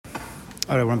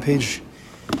All right, we're on page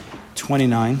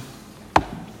 29.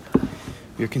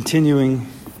 We're continuing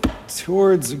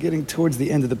getting towards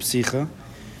the end of the Psicha,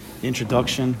 the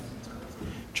introduction,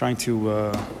 trying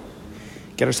to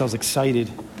get ourselves excited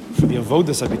for the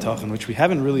Avodas HaBitachon, which we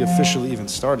haven't really officially even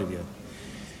started yet.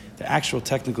 The actual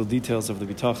technical details of the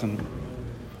Bitachon,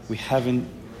 we haven't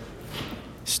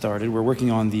started. We're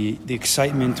working on the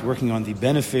excitement, working on the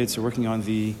benefits, we're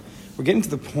getting to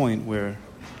the point where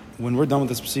when we're done with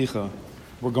this Psicha,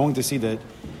 we're going to see that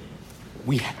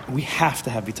we have to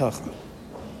have Bitachon.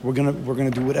 We're gonna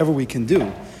do whatever we can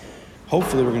do.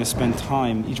 Hopefully, we're going to spend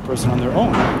time, each person on their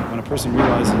own. When a person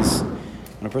realizes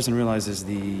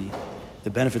the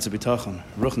benefits of Bitachon,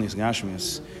 Ruchnis,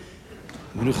 Gashmias,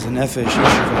 Menuchas Nefesh,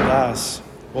 Yishuv Adas,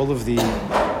 all of the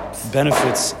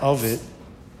benefits of it.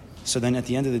 So then, at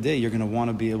the end of the day, you're going to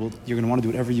want to do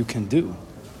whatever you can do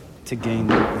to gain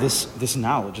this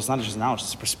knowledge. It's not just knowledge;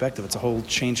 it's a perspective. It's a whole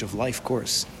change of life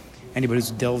course. Anybody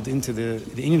who's delved into the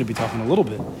Indian Bitachon a little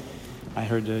bit, I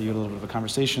heard you had a little bit of a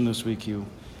conversation this week.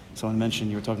 Someone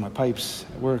mentioned you were talking about pipes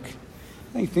at work.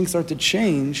 I think things start to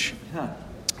change.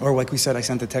 Or like we said, I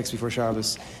sent a text before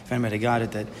Shabbos, if anybody got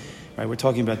it, that right, we're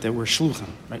talking about that we're shluchim.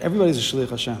 Right? Everybody's a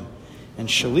shliach Hashem. And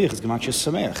shliach is gemachia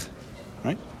sameach.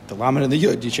 Right? The lamed and the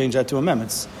yud, you change that to a mem.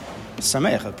 It's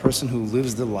sameach, a person who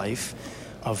lives the life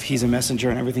of he's a messenger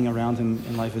and everything around him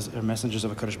in life are messengers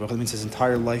of a Kadosh Baruch Hu. That means his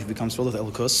entire life becomes filled with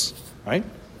elokus, right?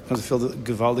 Becomes filled with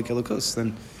gevaldik elokus.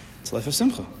 Then it's a life of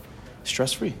simcha.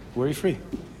 Stress-free, worry-free.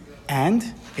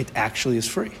 And it actually is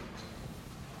free.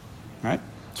 Right?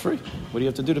 It's free. What do you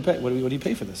have to do to pay? What do you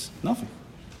pay for this? Nothing.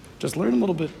 Just learn a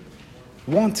little bit.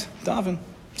 Want, daven.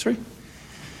 It's free.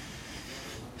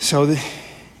 So at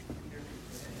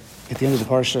the end of the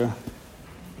parsha,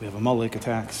 we have a Amalek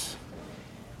attacks.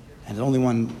 And only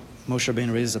when Moshe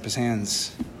Rabbeinu raises up his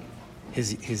hands, the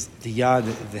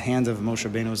hand of Moshe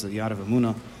Rabbeinu is the yad of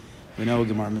Emunah. We know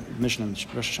Gemara Mishnah and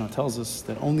Rosh Hashanah tells us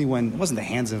that only when it wasn't the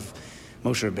hands of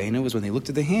Moshe Rabbeinu, it was when they looked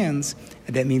at the hands,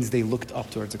 and that means they looked up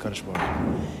towards the Kadosh Baruch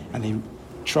Hu. And they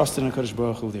trusted in the Kadosh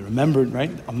Baruch Hu. They remembered,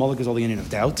 right? Amalek is all the Indian of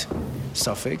doubt,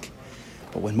 suffix.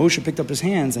 But when Moshe picked up his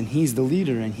hands and he's the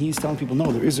leader and he's telling people,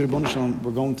 no, there is a Rebbeinu Shalom,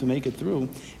 we're going to make it through.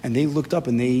 And they looked up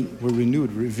and they were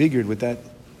renewed, revigorated with that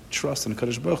trust in the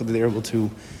Kadosh Baruch Hu that they were able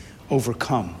to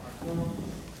overcome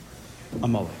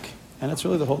Amalek. And that's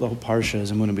really the whole parsha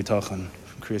is Emunah Bitachon.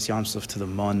 From Kriyas Yamsuf to the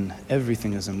Mun,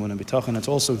 everything is Emunah Bitachon. It's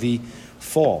also the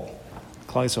fall.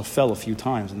 Klal Yisrael fell a few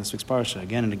times in this week's parsha,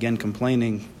 again and again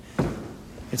complaining.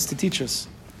 It's to teach us.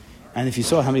 And if you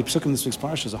saw how many psukim in this week's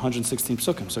parsha is 116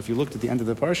 psukim. So if you looked at the end of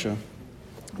the parsha,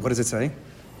 what does it say?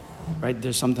 Right?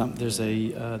 There's a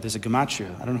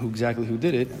gematria. I don't know exactly who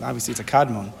did it. Obviously, it's a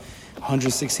kadmon.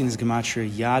 116 is gematria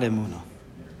Yad Emunah.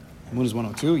 Emunah is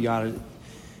 102. Yad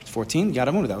 14, Yad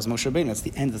Emunah, that was Moshe Rabbeinu. That's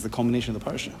the end, that's the culmination of the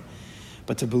parsha.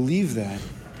 But to believe that,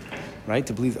 right,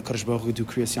 to believe that Kadosh Baruch Hu could do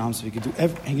Kriyas Yamsuf, he could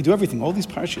do everything, all these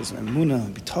parshas,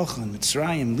 Emunah, Bitachon,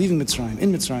 Mitzrayim, leaving Mitzrayim,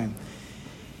 in Mitzrayim.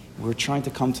 We're trying to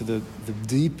come to the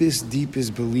deepest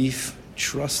belief,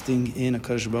 trusting in a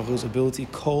Kadosh Baruch Hu's ability,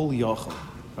 Kol Yochel,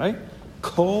 right?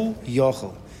 Kol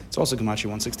Yochel. It's also Gematria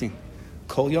 116.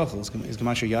 Kol Yochel is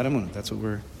Gematria Yad Emunah. That's what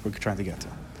we're trying to get to.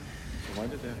 So why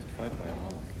did they have to fight by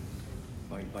Amalek?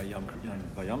 By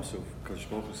Yam Suf, because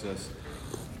Baruch Hu says,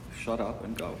 shut up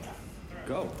and go.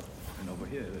 Go. And over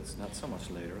here, it's not so much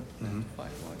later.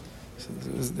 Fight. Why?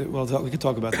 Well, we could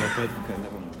talk about that, but... Okay,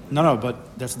 never mind. No,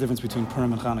 but that's the difference between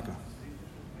Purim and Chanukah.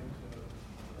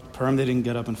 Purim, they didn't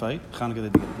get up and fight. Chanukah, they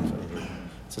didn't get up and fight.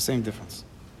 It's the same difference.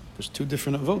 There's two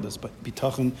different avodas, but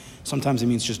Bitachon, sometimes it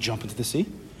means just jump into the sea,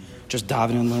 just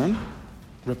daven and learn,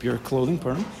 rip your clothing,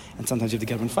 Purim, and sometimes you have to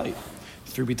get up and fight.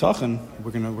 Through Bitachon,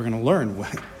 we're gonna learn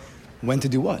when to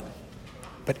do what.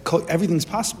 But everything's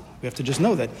possible. We have to just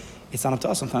know that it's not up to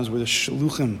us. Sometimes we're the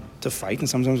shluchim to fight, and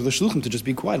sometimes we're the shluchim to just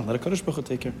be quiet and let a Kadosh Baruch Hu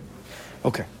take care.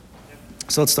 Okay,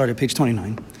 so let's start at page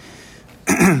 29.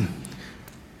 We'll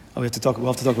have to talk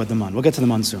about the man. We'll get to the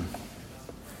man soon.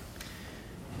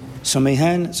 So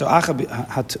to'alos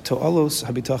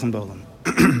habitachon b'olam.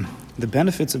 The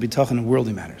benefits of bitachon in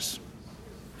worldly matters.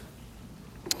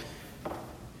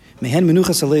 Mehen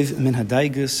menuchas alev min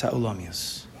hadaigus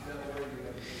ha'olamius.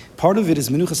 Part of it is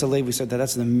menuchas alev. We said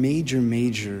that's the major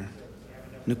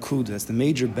nukud. That's the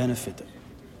major benefit,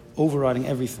 overriding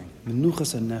everything.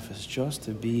 Menuchas hanefesh, just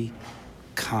to be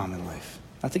calm in life,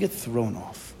 not to get thrown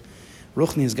off.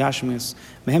 Ruchni is gashmius.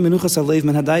 Mehen menuchas alev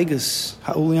min hadaigus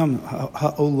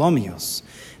ha'olamius.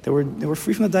 They were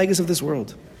free from the daigus of this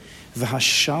world.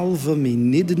 V'hashalva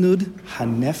minidnud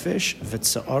hanefesh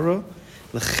v'tza'ara.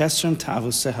 Now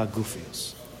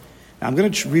I'm going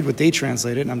to read what they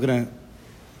translated, and I'm going to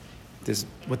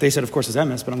what they said, of course, is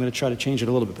emes, but I'm going to try to change it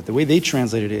a little bit. But the way they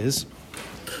translate it is,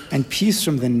 and peace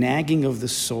from the nagging of the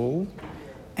soul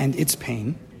and its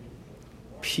pain,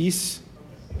 peace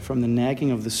from the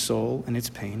nagging of the soul and its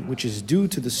pain, which is due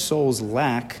to the soul's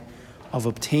lack of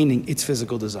obtaining its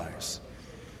physical desires.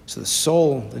 So the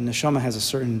soul, the neshama, has a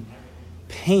certain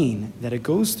pain that it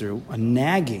goes through, a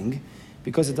nagging,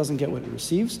 because it doesn't get what it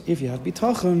receives. If you have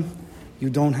bitachon, you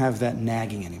don't have that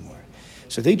nagging anymore.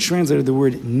 So they translated the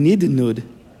word nidnud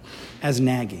as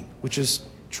nagging, which is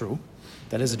true.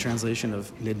 That is a translation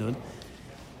of nidnud.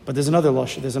 But there's another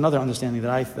understanding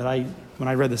that I when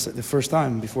I read this the first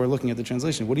time before looking at the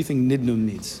translation. What do you think nidnud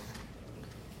means?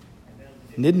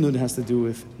 Nidnud has to do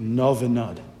with nov and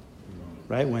nud,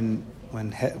 right? When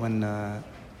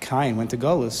Cain went to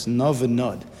Galus, nov and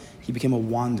nud, he became a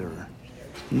wanderer,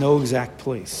 no exact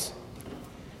place.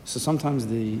 So sometimes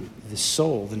the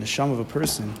soul, the neshama of a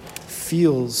person,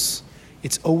 feels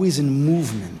it's always in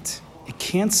movement. It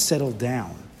can't settle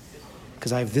down.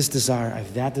 Because I have this desire, I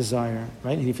have that desire,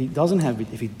 right? And if he doesn't have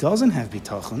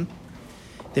bitachon,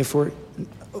 therefore,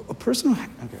 a person who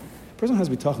has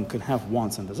bitachon could have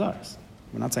wants and desires.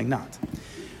 We're not saying not,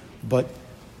 but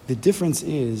the difference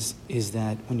is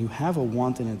that when you have a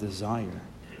want and a desire,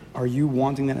 are you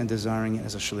wanting that and desiring it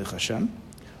as a shlich Hashem,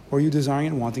 or are you desiring it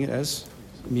and wanting it as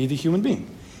me, the human being?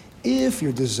 If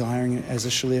you're desiring it as a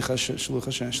shlich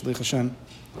Hashem,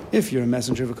 if you're a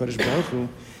messenger of HaKadosh Baruch Hu,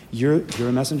 you're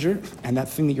a messenger, and that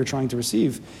thing that you're trying to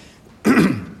receive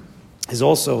is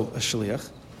also a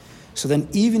shliach. So then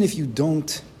even if you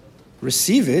don't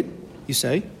receive it, you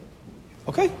say,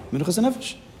 okay, menuchas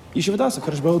nefesh. Yishuv das.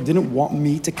 HaKadosh Baruch Hu didn't want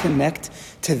me to connect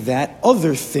to that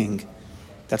other thing.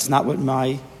 That's not what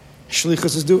my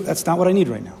shlichus is doing. That's not what I need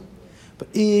right now. But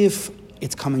if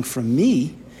it's coming from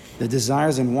me, the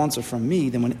desires and wants are from me,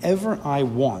 then whenever I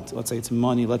want, let's say it's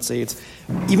money, let's say it's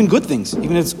even good things,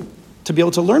 even if it's to be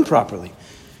able to learn properly,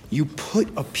 you put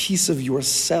a piece of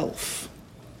yourself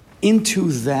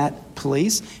into that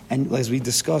place. And as we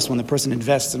discussed, when the person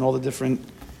invests in all the different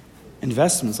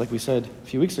investments, like we said a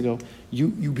few weeks ago,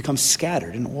 you become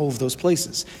scattered in all of those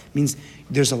places. It means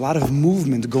there's a lot of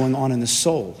movement going on in the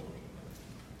soul.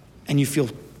 And you feel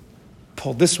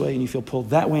pulled this way, and you feel pulled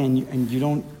that way, and there's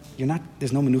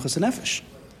no menuchas nefesh.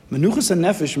 Menuchas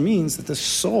nefesh means that the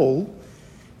soul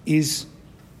is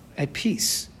at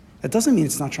peace. That doesn't mean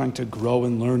it's not trying to grow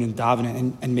and learn and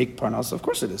daven and make parnassa. Of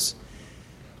course it is.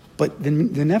 But the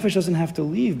nefesh doesn't have to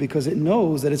leave because it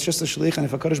knows that it's just a shlich, and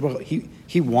if HaKadosh Baruch Hu,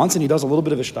 he wants and he does a little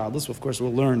bit of ishtadlus. Of course,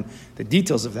 we'll learn the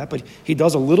details of that, but he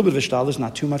does a little bit of ishtadlus,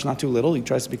 not too much, not too little. He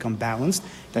tries to become balanced.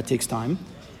 That takes time.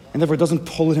 And therefore it doesn't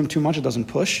pull at him too much, it doesn't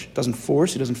push, it doesn't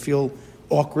force, he doesn't feel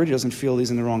awkward, he doesn't feel he's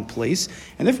in the wrong place.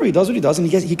 And therefore he does what he does, and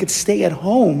he could stay at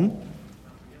home.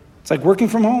 It's like working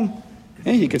from home.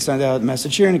 Yeah, he could send out a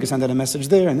message here, and he could send out a message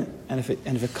there, and if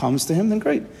it comes to him, then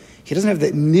great. He doesn't have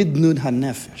that nidnud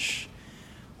hanefesh,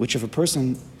 which if a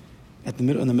person in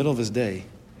the middle of his day,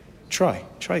 try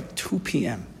 2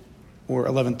 p.m. or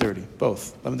 11:30,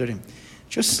 both 11:30.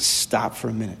 Just stop for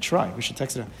a minute. Try. We should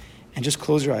text it out, and just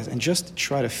close your eyes and just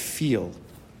try to feel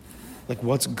like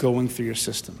what's going through your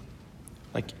system.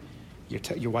 Like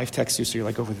your wife texts you, so you're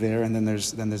like over there, and then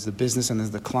there's the business, and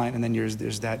there's the client, and then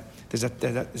there's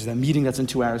that meeting that's in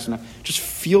 2 hours from now. Just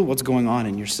feel what's going on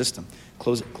in your system.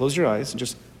 Close your eyes and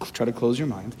just try to close your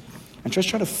mind, and just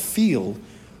try to feel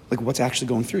like what's actually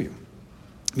going through you.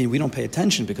 I mean, we don't pay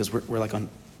attention because we're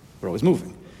always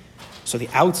moving. So the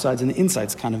outsides and the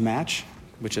insides kind of match,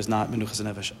 which is not menuchas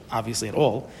nefesh obviously at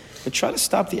all. But try to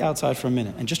stop the outside for a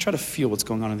minute and just try to feel what's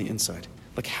going on the inside.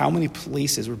 Like how many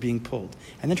places we're being pulled.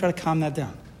 And then try to calm that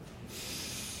down.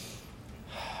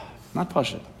 Not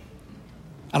push it.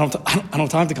 I don't have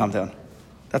time to calm down.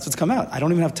 That's what's come out. I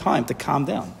don't even have time to calm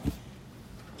down.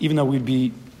 Even though we'd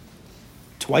be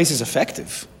twice as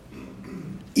effective.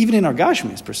 Even in our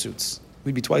Gashmias pursuits,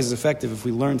 we'd be twice as effective if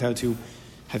we learned how to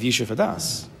have Yishuv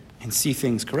Hadas and see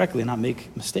things correctly and not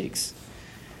make mistakes.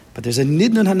 But there's a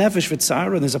nidnun hanefesh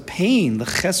v'tzara, and there's a pain, the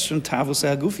chesron tavus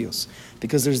hagufios,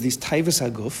 because there's these taivus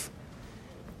haguf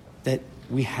that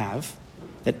we have,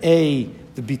 that the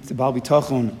Baal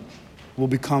Bitachon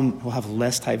will have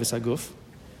less taivus haguf,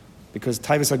 because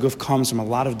taivus haguf comes from a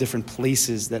lot of different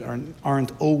places that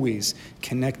aren't always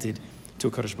connected to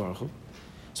a Kadosh Baruch Hu.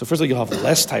 So first of all, you'll have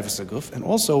less taivus haguf, and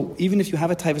also, even if you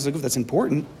have a taivus haguf that's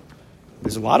important,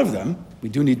 there's a lot of them. We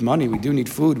do need money, we do need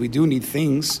food, we do need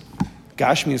things,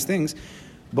 Gashmias things,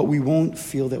 but we won't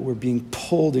feel that we're being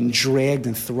pulled and dragged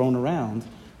and thrown around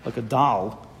like a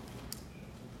doll.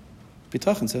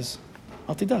 Bitachon says,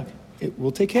 Al tidag,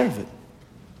 we'll take care of it.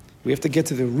 We have to get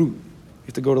to the root. We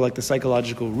have to go to like the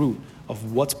psychological root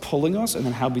of what's pulling us and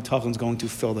then how bitachon is going to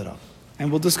fill that up.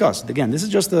 And we'll discuss. Again, this is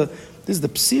the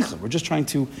psicha. We're just trying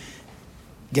to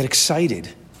get excited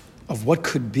of what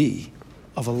could be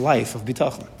of a life of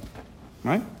bitachon.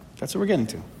 Right? That's what we're getting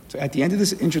to. So at the end of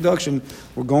this introduction,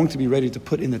 we're going to be ready to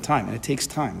put in the time. And it takes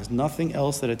time. There's nothing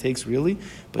else that it takes really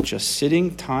but just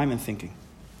sitting, time, and thinking.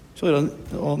 That's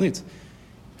all it needs.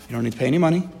 You don't need to pay any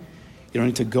money. You don't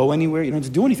need to go anywhere. You don't need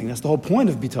to do anything. That's the whole point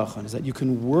of bitachon, is that you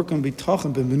can work on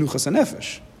bitachon b'menuchas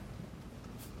hanefesh.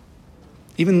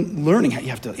 Even learning how you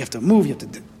have to move, you have to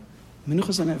do.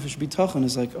 Menuchas hanefesh bitachon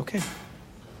is like, okay.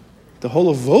 The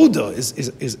whole avoda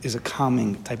is a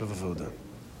calming type of avoda.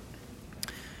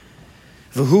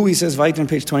 V'hu, he says, right on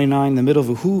page 29, in the middle,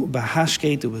 v'hu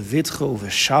b'hashket u'b'vitcho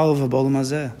u'v'shalva b'olam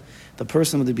hazeh. The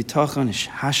person with the bitachon is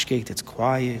hashket, it's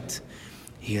quiet.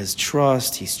 He has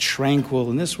trust, he's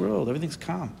tranquil. In this world, everything's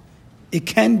calm. It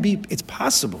can be, it's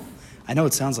possible. I know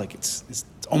it sounds like it's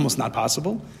almost not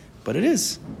possible, but it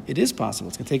is. It is possible.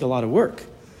 It's going to take a lot of work.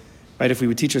 Right? If we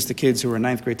would teach this to kids who are in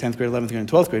 9th grade, 10th grade, 11th grade, and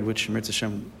 12th grade, which Mitzvah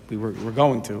Hashem, we're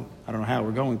going to, I don't know how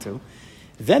we're going to,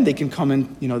 then they can come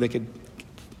in, they could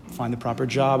find the proper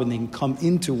job and they can come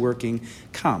into working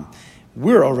calm.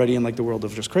 We're already in the world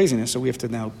of just craziness, so we have to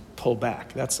now pull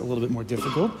back. That's a little bit more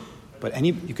difficult, but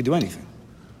you could do anything.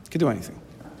 You could do anything.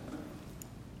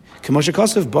 We've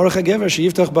already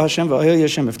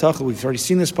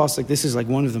seen this pasuk. This is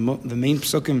one of the main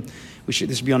psukim. This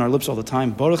should be on our lips all the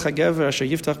time. Blessed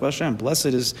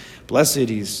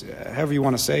is, however you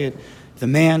want to say it, the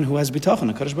man who has bitachon,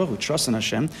 a Kadosh Baruch Hu, trusts in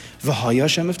Hashem, and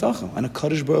a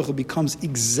Kadosh Baruch Hu becomes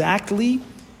exactly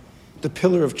the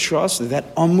pillar of trust,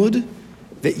 that amud,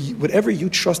 that whatever you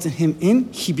trust in him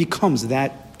in, he becomes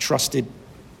that trusted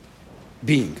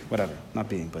being, whatever, not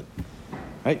being, but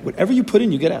right, whatever you put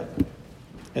in, you get out.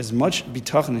 As much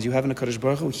bitachon as you have in a Kadosh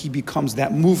Baruch Hu, he becomes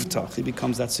that muvtach, he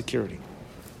becomes that security.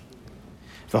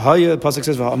 The pasuk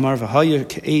says, "V'hamar v'haya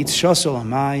ke'etz shasol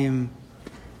hamayim,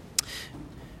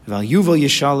 v'yuval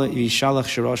yishalach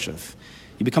shiroshav."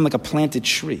 You become like a planted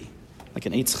tree, like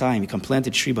an eitz chaim. You become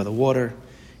planted tree by the water.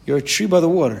 You're a tree by the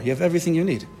water. You have everything you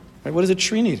need. Right? What does a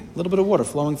tree need? A little bit of water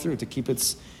flowing through to keep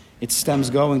its stems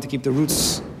going, to keep the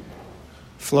roots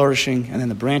flourishing, and then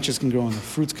the branches can grow and the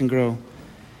fruits can grow.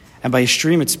 And by a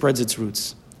stream, it spreads its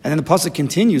roots. And then the pasuk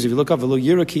continues. If you look up, "V'lo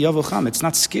yira ki yavo cham," it's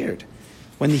not scared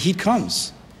when the heat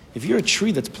comes. If you're a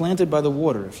tree that's planted by the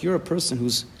water, if you're a person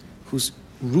who's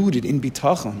rooted in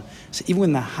bitachon, so even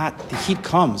when the heat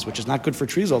comes, which is not good for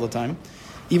trees all the time,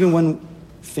 even when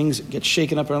things get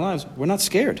shaken up in our lives, we're not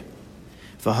scared.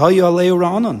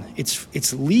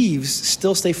 Its leaves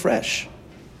still stay fresh.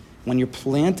 When you're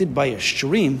planted by a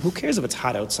stream, who cares if it's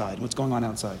hot outside, what's going on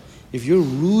outside? If you're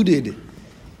rooted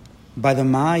by the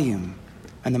mayim,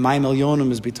 and the mayim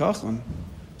elyonim is bitachon,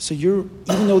 so even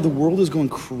though the world is going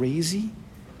crazy,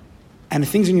 and the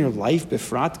things in your life,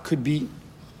 befrat, could be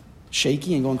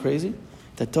shaky and going crazy,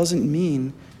 that doesn't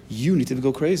mean you need to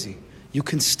go crazy. You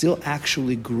can still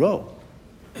actually grow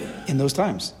in those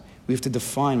times. We have to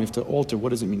define, we have to alter, what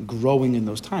does it mean, growing in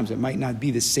those times? It might not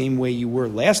be the same way you were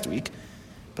last week,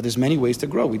 but there's many ways to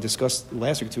grow. We discussed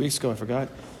last week, 2 weeks ago, I forgot.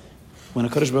 When a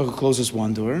Kadosh Baruch Hu closes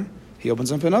one door, he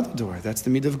opens up another door. That's the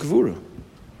midah of gevura.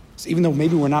 So even though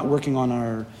maybe we're not working on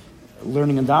our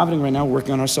learning and davening right now, we're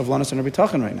working on our savlanas and our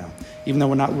bitachon right now. Even though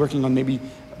we're not working on maybe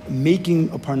making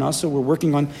a parnassa, we're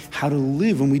working on how to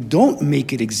live when we don't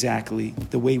make it exactly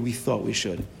the way we thought we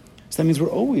should. So that means we're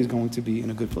always going to be in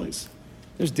a good place.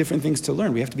 There's different things to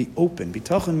learn. We have to be open.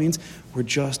 Bitachon means we're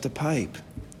just a pipe.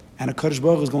 And a Kadosh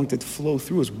Baruch Hu is going to flow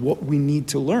through us what we need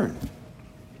to learn.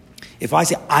 If I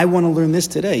say, I want to learn this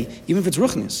today, even if it's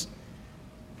ruchnis,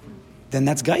 then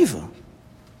that's gaiva.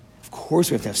 Of course,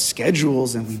 we have to have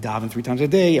schedules, and we daven 3 times a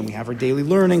day, and we have our daily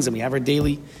learnings, and we have our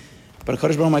daily... But a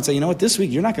Kadosh Baruch Hu might say, you know what, this week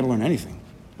you're not going to learn anything,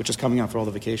 which is coming out for all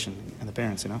the vacation and the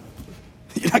parents, You're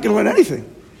not going to learn anything.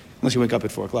 Unless you wake up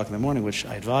at 4 o'clock in the morning, which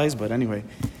I advise, but anyway.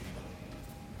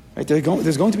 Right?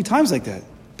 There's going to be times like that.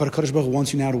 But a Kadosh Baruch Hu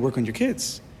wants you now to work on your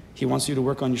kids. He wants you to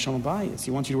work on your shalom bayis.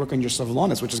 He wants you to work on your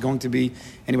savlanas, which is going to be,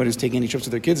 anybody who's taking any trips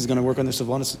with their kids is going to work on their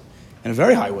savlanas in a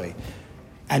very high way.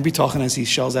 And bitachon as he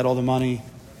shells out all the money.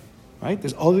 Right?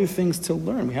 There's other things to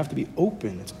learn. We have to be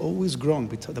open. It's always growing.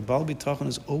 The Baal Bitachon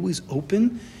is always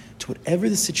open to whatever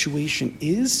the situation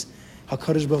is.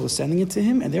 HaKadosh Baruch Hu is sending it to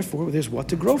him, and therefore there's what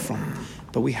to grow from.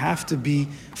 But we have to be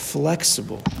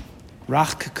flexible.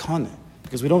 Rach kakane,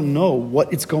 because we don't know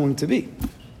what it's going to be.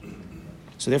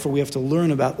 So therefore we have to learn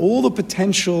about all the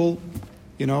potential,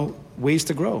 ways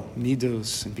to grow.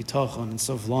 Midos and bitachon and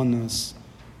savlanas.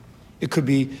 It could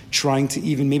be trying to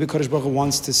maybe Kadosh Baruch Hu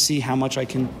wants to see how much I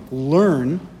can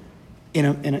learn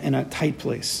in a tight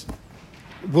place.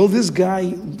 Will this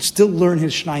guy still learn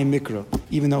his Shnai Mikra,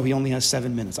 even though he only has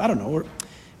 7 minutes? I don't know.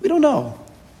 We don't know.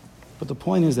 But the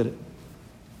point is that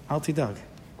Al Tidag.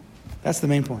 That's the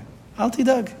main point. Al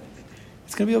Tidag.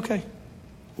 It's going to be okay.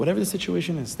 Whatever the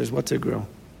situation is, there's what to grow.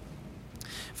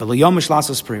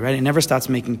 Right? It never starts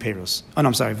making peros. Oh, no,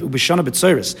 I'm sorry.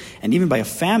 And even by a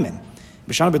famine,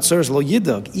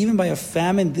 even by a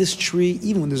famine, this tree,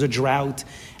 even when there's a drought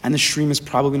and the stream is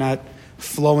probably not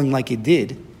flowing like it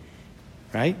did,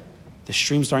 right? The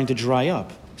stream's starting to dry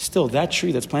up. Still, that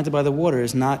tree that's planted by the water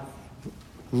is not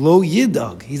lo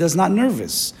yidag. He does not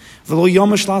nervous. He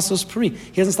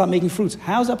hasn't stopped making fruits.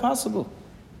 How is that possible?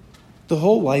 The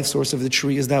whole life source of the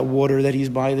tree is that water that he's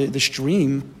by the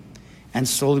stream, and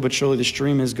slowly but surely the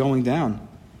stream is going down.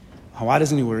 Why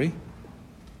doesn't he worry?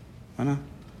 Why not?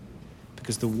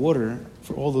 Because the water,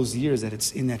 for all those years that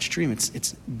it's in that stream,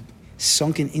 it's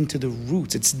sunken into the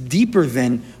roots. It's deeper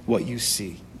than what you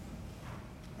see.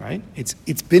 Right? It's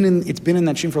been in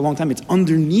that stream for a long time. It's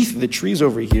underneath the trees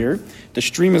over here. The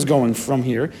stream is going from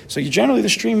here. So generally the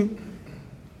stream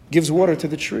gives water to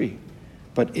the tree.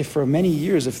 But if for many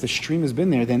years, if the stream has been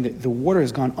there, then the water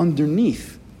has gone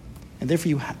underneath. And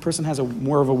therefore a person has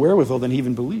more of a wherewithal than he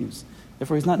even believes.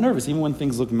 Therefore he's not nervous, even when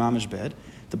things look mamish bad.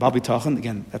 The Bitachon,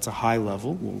 again, that's a high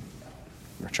level.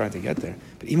 We're trying to get there.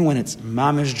 But even when it's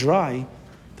mamish dry,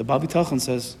 the Bitachon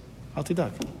says, Al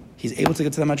Tidag. He's able to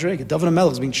get to the Madrega. David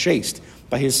HaMelech is being chased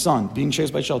by his son, being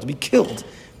chased by Shaul, to be killed.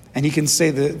 And he can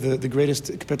say the greatest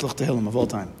Kapitlach Tehillim of all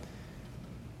time.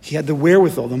 He had the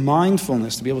wherewithal, the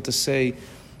mindfulness to be able to say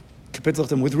Kapitlach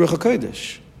Tehillim with Ruach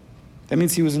HaKodesh. That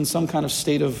means he was in some kind of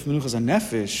state of Menuchas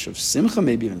HaNefesh, of Simcha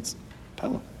maybe, even. It's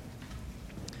Pella.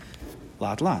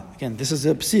 Lot. Again, this is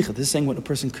a psicha. This is saying what a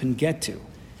person couldn't get to.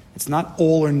 It's not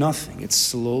all or nothing. It's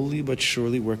slowly but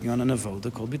surely working on an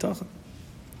avoda called Bitachon.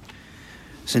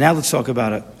 So now let's talk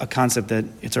about a concept that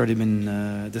it's already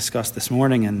been discussed this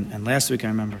morning and last week, I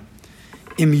remember.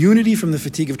 Immunity from the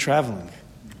fatigue of traveling.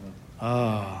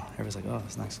 Oh, everybody's like, oh,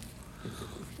 that's nice.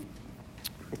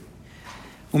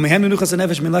 Part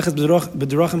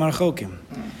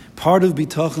of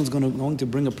Bitachon is going to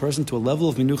bring a person to a level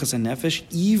of Menuchas and Nefesh,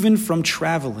 even from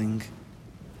traveling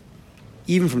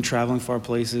far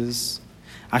places.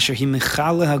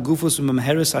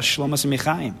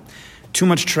 Too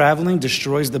much traveling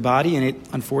destroys the body, and it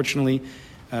unfortunately,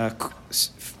 what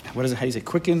is it? How do you say?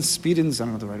 Quickens, speedens. I don't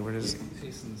know what the right word is.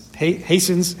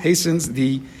 Hastens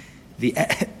the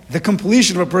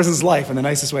completion of a person's life, in the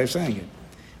nicest way of saying it.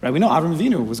 Right? We know Avram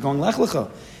Avinu was going lech lecha,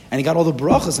 and he got all the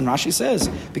brachas. And Rashi says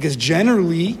because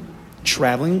generally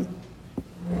traveling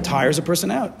tires a person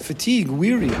out, fatigue,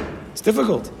 weary. It's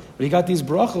difficult, but he got these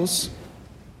brachos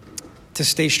to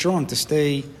stay strong, to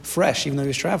stay fresh, even though he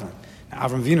was traveling. Now,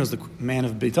 Avram Avinu is the man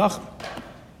of Bitachon.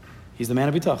 He's the man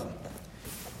of Bitachon.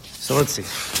 So let's see,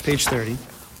 page 30.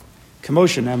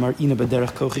 Kamosha Namar Ina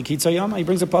B'derech Kochi Kitzayama. He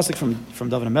brings a pasuk from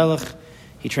David HaMelech.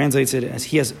 He translates it as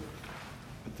he has.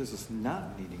 But this is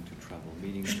not needing to travel,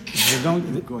 meaning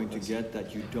you're going to get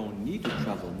that you don't need to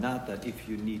travel, not that if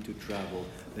you need to travel,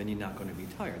 then you're not going to be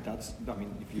tired. If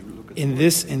you look at in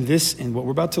what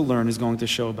we're about to learn is going to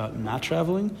show about not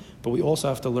traveling, but we also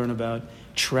have to learn about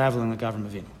traveling like Avram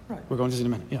Avinu. Right. We're going to see in a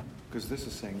minute. Yeah. Because this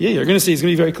is saying. Yeah, you're going to see. He's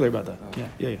going to be very clear about that. Okay.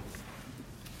 Yeah.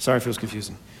 Sorry if it was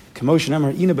confusing. He brings a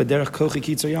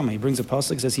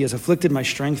pasuk, says he has afflicted my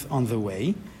strength on the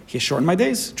way. He has shortened my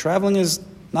days. Traveling is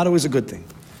not always a good thing.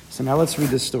 So now let's read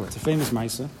this story. It's a famous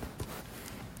Maisa.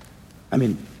 I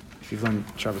mean, if you've learned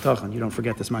Shaar HaBitachon, you don't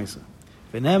forget this Maisa.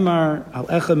 There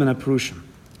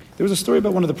was a story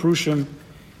about one of the Prushim.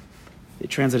 They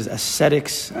translate as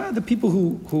ascetics, the people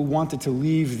who wanted to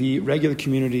leave the regular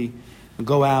community and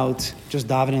go out, just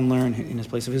daven and learn in his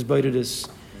place of his Boididus.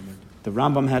 The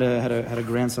Rambam had a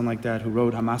grandson like that who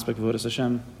wrote Hamaspek V'Vodas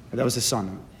Hashem. That was his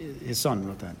son. His son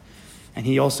wrote that. And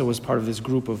he also was part of this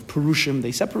group of Purushim.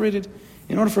 They separated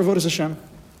in order for Vodas Hashem.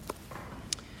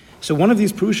 So one of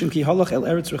these Purushim, Ki Halach El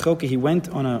Eretz Rechoke, he went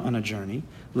on a journey.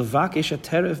 Levakesh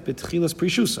Aterev B'Tchilas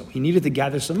Prishuso. He needed to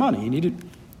gather some money. He needed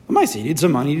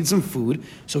some money, he needed some food,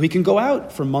 so he can go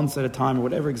out for months at a time or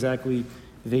whatever exactly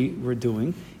they were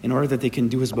doing in order that they can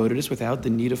do his bodidus without the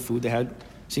need of food they had.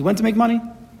 So he went to make money.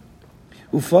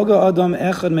 So he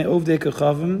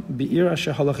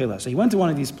went to one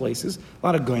of these places, a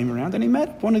lot of going around, and he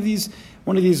met one of these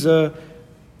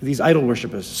idol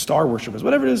worshippers, star worshippers,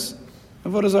 whatever it is, a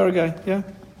Vodazara guy, yeah.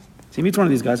 So he meets one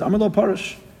of these guys, Amalo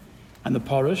Parush, and the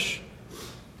Parush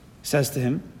says to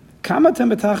him,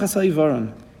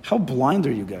 how blind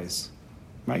are you guys?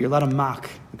 Right? You're allowed to mock.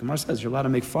 The Gemara says you're allowed to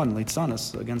make fun,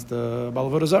 leitzanas, against the Baal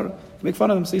Avodah Zarah. Make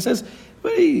fun of them. So he says,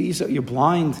 you're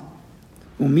blind.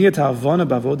 You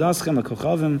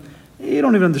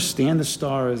don't even understand the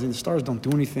stars, and the stars don't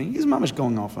do anything. He's mamish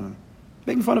going off on him,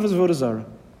 making fun of his avodah zarah.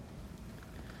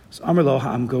 So Amar lo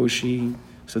ha'am goshi.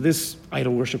 So this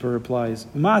idol worshiper replies,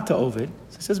 Mata Ovid.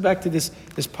 So he says back to this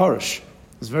parush,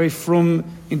 this very frum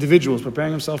individual is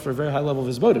preparing himself for a very high level of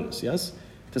his bodhisattva, yes?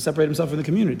 To separate himself from the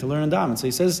community, to learn and daven. So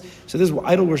he says, so this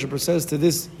idol worshiper says to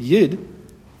this yid,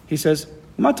 he says,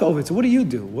 Mata Ovid, so what do you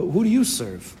do? Who do you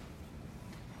serve?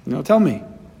 Tell me.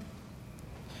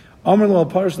 Amar lo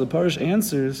al-Parish, the Parish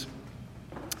answers,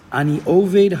 Ani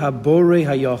Oved haborei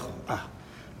hayachal.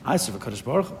 I serve a Kadosh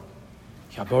Baruch Hu.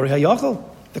 Haborei hayachal,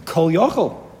 the Kol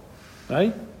Yachal,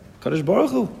 right? Kadosh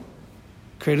Baruch Hu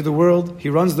created the world. He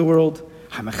runs the world.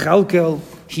 Hamechalkel,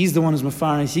 he's the one who's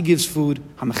mefarnes. He gives food.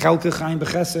 Hamechalkel chaim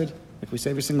b'chesed, like we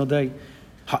say every single day.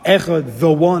 Ha'echad,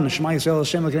 the one. Shema Yisrael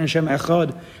Hashem l'kein Hashem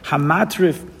echad.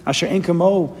 Hamatrif, asher ein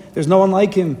kamo. There's no one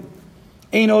like him.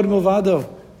 Ein od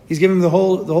milvado. He's giving him the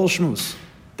whole shmuz.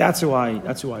 That's who I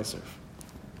serve.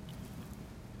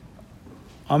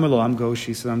 Amar lo am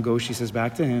Goshi. So am Goshi says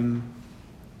back to him,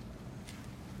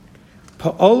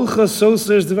 Pa'olcha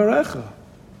soser d'varecha.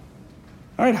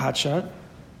 All right, hotshot.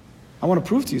 I want to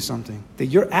prove to you something. That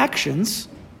your actions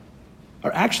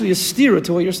are actually a stira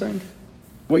to what you're saying.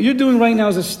 What you're doing right now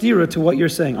is a stira to what you're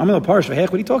saying. Amar lo Parish, what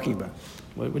are you talking about?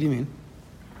 What do you mean?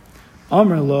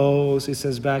 Amar lo, so he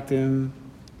says back to him,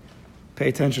 pay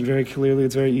attention very clearly,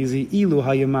 it's very easy. Ilu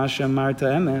hayamasha marta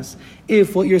emes.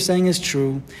 If what you're saying is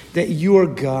true, that your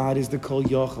God is the Kol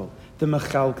Yochel, the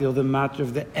Mechalkel, the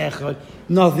Matrav, the Echad,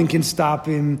 nothing can stop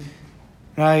him,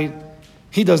 right?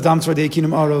 He does Dam Tzvardei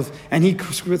Kinam Arov, and he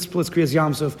splits Kriyas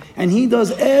Yamsuf, and he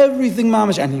does everything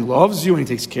mamash, and he loves you, and he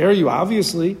takes care of you,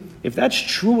 obviously. If that's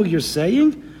true what you're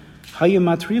saying,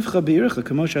 Hayamatrivcha be'ircha,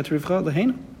 Kamosha Atrivcha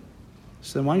lehena.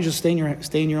 So then why don't you just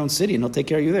stay in your own city, and he'll take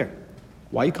care of you there?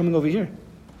 Why are you coming over here?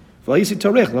 Why'd you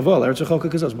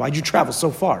travel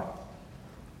so far?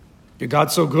 Your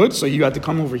God's so good, so you had to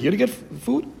come over here to get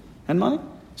food and money?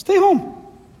 Stay home.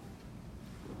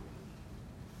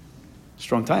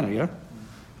 Strong taina, yeah?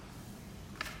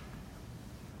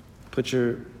 Put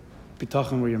your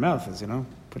bitachon where your mouth is,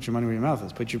 Put your money where your mouth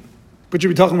is. Put your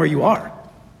bitachon where you are.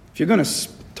 If you're going to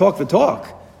talk the talk,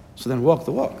 so then walk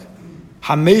the walk.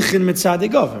 Hamechin mitzadei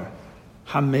gover.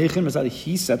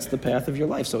 He sets the path of your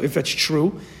life. So if that's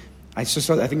true, I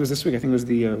think it was this week. I think it was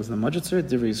the Majitzer,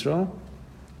 Divrei Yisrael.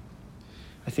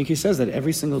 I think he says that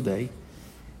every single day,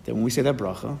 that when we say that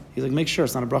bracha, he's like, make sure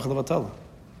it's not a bracha levatala.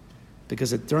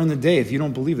 Because during the day, if you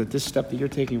don't believe that this step that you're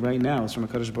taking right now is from a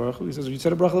Kadosh Baruch Hu, he says, you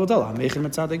said a bracha levatala. Hamechin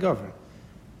mitzadei gover.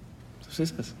 So he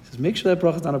says, make sure that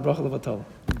bracha is not a bracha levatala.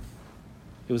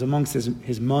 It was amongst his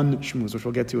man shmuz, which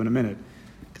we'll get to in a minute,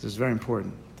 because it's very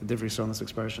important, the Divrei Yisrael in this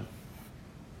expression.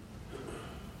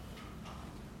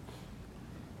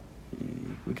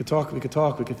 We could talk, we could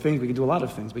think, we could do a lot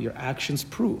of things, but your actions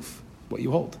prove what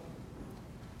you hold.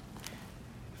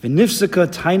 V'nifsika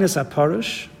tainas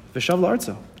aparush v'shav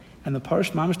l'arzo. And the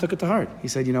parush mamish took it to heart. He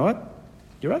said, you know what?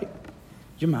 You're right.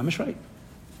 You're mamish right.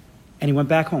 And he went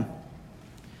back home.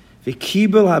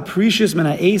 V'kibel ha'precious min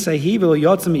ha'eis ha'hi v'lo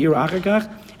yotzim me'ir achakach.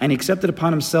 And he accepted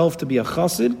upon himself to be a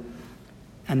chassid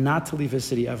and not to leave his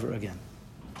city ever again.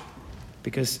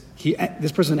 Because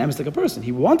this person is an emes like a person.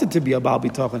 He wanted to be a Baal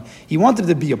Bitachon. He wanted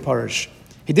to be a Parish.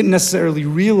 He didn't necessarily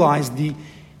realize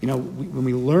when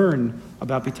we learn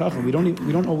about Bitachon, we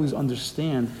don't always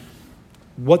understand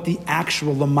what the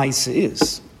actual Lamaisa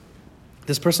is.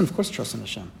 This person, of course, trusts in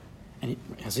Hashem. And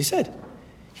as he said,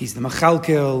 he's the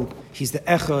Machalkel, he's the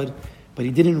Echad, but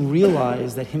he didn't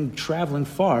realize that him traveling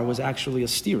far was actually a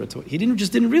stira. He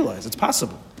didn't realize. It's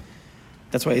possible.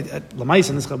 That's why at Lamais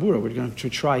in this Chabura, we're going to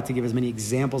try to give as many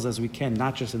examples as we can,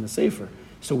 not just in the Sefer,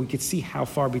 so we could see how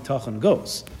far Bitachon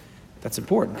goes. That's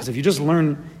important, because if you just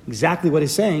learn exactly what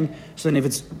he's saying, so then if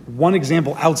it's one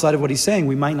example outside of what he's saying,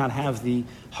 we might not have the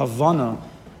Havana,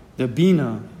 the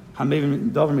Bina,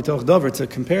 Hamevim Dover Mitoch Dover to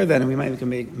compare that, and we might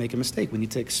make a mistake. We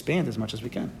need to expand as much as we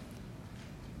can.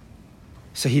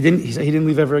 So he didn't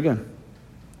leave ever again.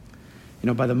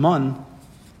 By the man.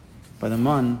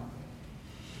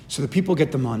 So the people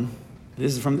get the man.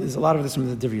 There's a lot of this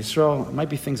from the Divrei Yisrael. It might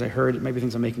be things I heard. It might be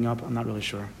things I'm making up. I'm not really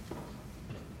sure.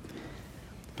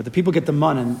 But the people get the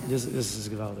man, and this is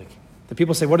gewaldig. The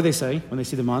people say, what do they say when they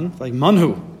see the man? Like,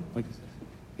 manhu. Like,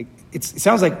 it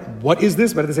sounds like, what is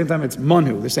this? But at the same time, it's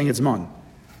manhu. They're saying it's man.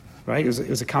 Right? It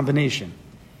was a combination.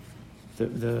 The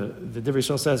Divrei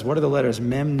Yisrael says, what are the letters?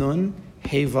 Mem, nun,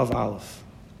 hey, vav, aleph.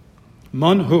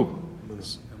 Manhu.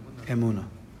 Emunah.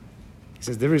 He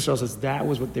says, the Divrei Yisrael says that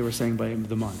was what they were saying by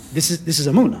the man. This is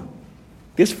Amunah.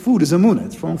 This food is Amunah.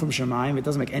 It's thrown from Shemayim. It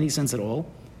doesn't make any sense at all.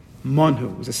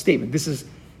 Manhu. It was a statement. This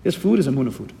food is a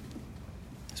Muna food.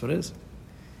 That's what it is.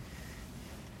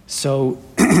 So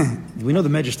we know the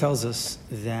Medrash tells us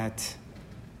that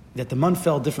the man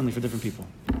fell differently for different people.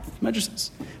 The Medrash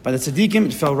says. By the tzaddikim,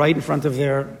 it fell right in front of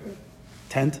their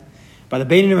tent. By the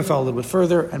Beinim, it fell a little bit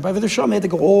further. And by the Rishon, they had to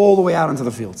go all the way out into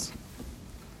the fields.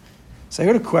 So I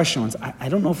heard a question once. I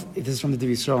don't know if this is from the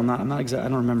Divi Yisrael. I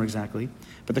don't remember exactly.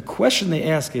 But the question they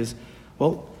ask is,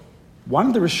 well, why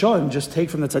didn't the Rishon just take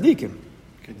from the tzaddikim?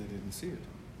 Because they didn't see it.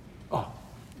 Oh,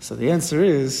 so the answer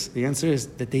is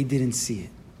that they didn't see it.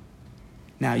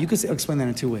 Now, you could explain that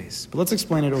in two ways, but let's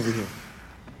explain it over here.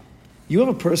 You have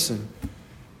a person,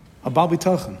 a Baal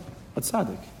Bitachon, a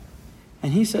tzaddik,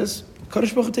 and he says,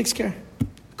 Kadosh Baruch Hu takes care.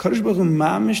 Kadosh Baruch Hu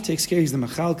mamish takes care. He's the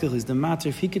mechalkel, he's the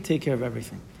matrif, he could take care of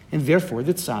everything. And therefore,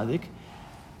 the tzaddik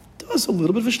does a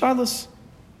little bit of v'shtadlus,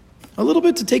 a little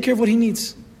bit to take care of what he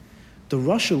needs. The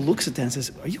Rasha looks at that and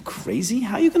says, are you crazy?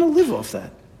 How are you going to live off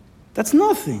that? That's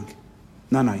nothing.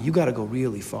 No, you got to go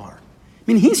really far. I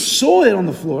mean, he saw it on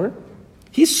the floor.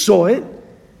 He saw it.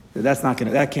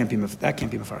 That can't be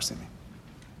mefarsim me.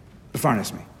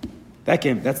 Mefarnes me.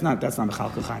 That's not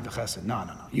mechalkel chaim v'chesed. No.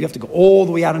 You have to go all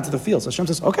the way out into the fields. Hashem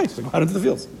says, okay, so go out into the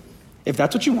fields. If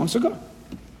that's what you want, so go.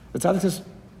 The tzaddik says,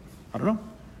 I don't know.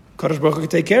 Kadosh Baruch Hu can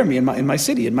take care of me in my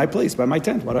city, in my place, by my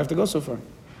tent. Why do I have to go so far?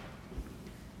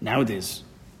 Nowadays,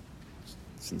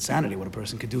 it's insanity what a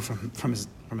person could do from his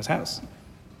house.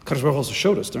 Kadosh Baruch Hu also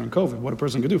showed us during COVID what a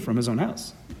person could do from his own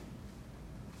house.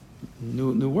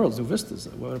 New worlds, new vistas,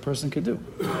 what a person could do.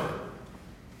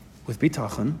 With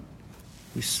Bitachon,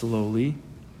 we slowly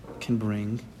can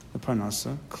bring the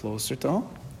parnassa closer to home,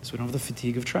 so we don't have the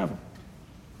fatigue of travel.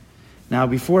 Now, I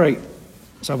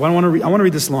want to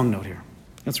read this long note here.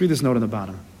 Let's read this note on the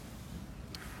bottom.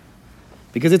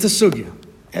 Because it's a sugya.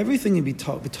 Everything in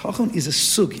Bitachon is a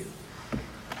sugya.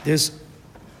 There's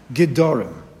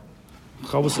Gedorim.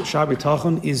 Shaar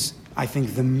HaBitachon is, I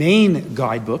think, the main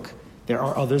guidebook. There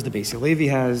are others. The Beis Levi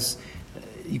has.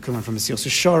 You can learn from Mesilas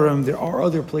Yesharim. There are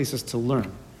other places to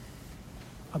learn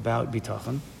about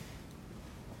Bitachon.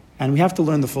 And we have to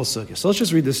learn the full sugya. So let's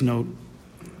just read this note.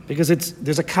 Because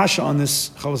there's a kasha on this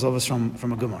Chavos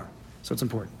from a Gemara. So it's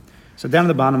important. So down at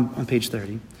the bottom on page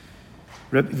 30,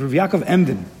 Rav Yaakov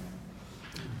Emden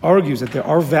argues that there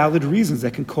are valid reasons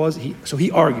that can cause.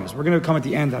 He argues. We're going to come at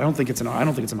the end. I don't think it's a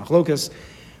machlokas,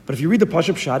 but if you read the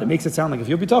Pashup Shad, it makes it sound like if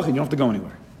you're Bitachon, you don't have to go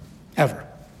anywhere, ever.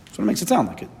 That's what it makes it sound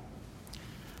like it.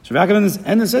 So Rav Yaakov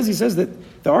Emden says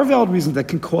that there are valid reasons that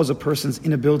can cause a person's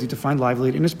inability to find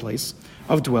livelihood in his place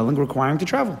of dwelling, requiring to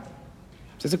travel.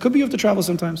 He says it could be you have to travel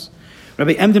sometimes.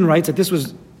 Rabbi Emden writes that this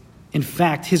was, in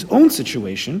fact, his own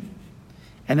situation,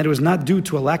 and that it was not due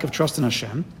to a lack of trust in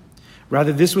Hashem.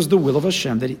 Rather, this was the will of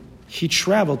Hashem that he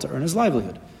traveled to earn his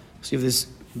livelihood. So you have this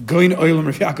Goyin Oilam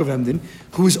Rav Yaakov Emden,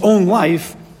 whose own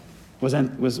life was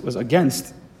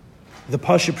against the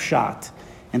Pashup Shat.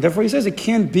 And therefore he says it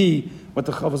can't be what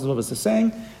the Chavos Levavos is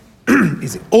saying.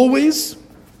 Is it always,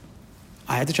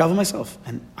 I had to travel myself,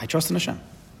 and I trust in Hashem.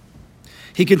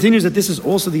 He continues that this is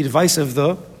also the advice of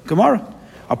the Gemara.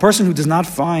 A person who does not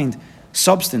find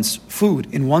substance,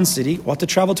 food, in one city ought to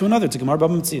travel to another, to Gemara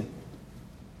Baba Metzia.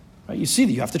 Right? You see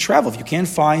that you have to travel. If you can't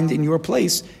find in your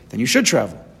place, then you should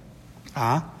travel.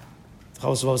 The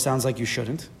Chavos sounds like you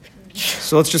shouldn't.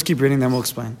 So let's just keep reading, then we'll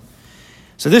explain.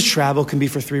 So this travel can be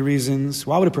for three reasons.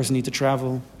 Why would a person need to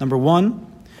travel? Number one,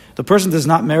 the person does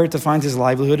not merit to find his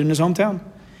livelihood in his hometown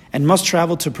and must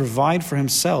travel to provide for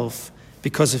himself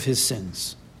because of his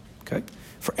sins. Okay?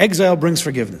 For exile brings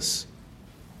forgiveness.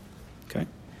 Okay?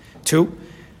 2,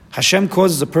 Hashem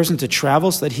causes a person to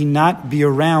travel so that he not be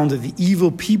around the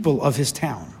evil people of his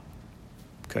town.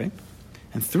 Okay?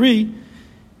 And 3,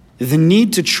 the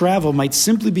need to travel might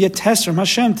simply be a test from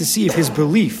Hashem to see if his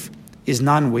belief is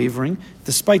non-wavering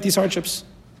despite these hardships.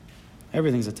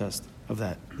 Everything's a test of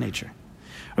that nature.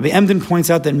 Rabbi Emden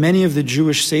points out that many of the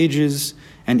Jewish sages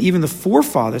and even the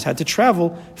forefathers had to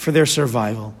travel for their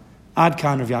survival. Ad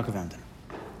Kan of Yaakov Emden.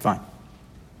 Fine.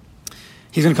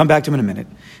 He's going to come back to him in a minute.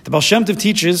 The Baal Shem Tov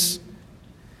teaches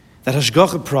that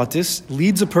Hashgacha Pratis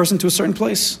leads a person to a certain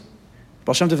place.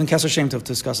 Baal Shem Tov and Kesser Shem Tov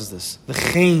discusses this. The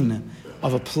chen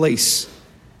of a place,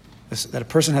 that a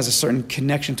person has a certain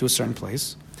connection to a certain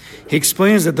place. He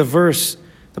explains that the verse,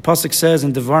 the pasuk says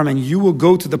in Devarim, and you will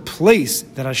go to the place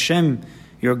that Hashem,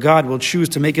 your God, will choose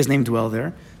to make his name dwell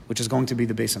there, which is going to be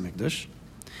the Beis HaMikdash.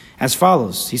 As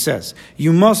follows, he says,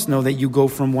 you must know that you go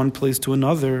from one place to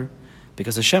another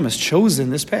because Hashem has chosen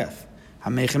this path,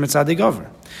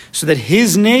 so that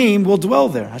his name will dwell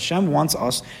there. Hashem wants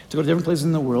us to go to different places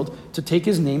in the world to take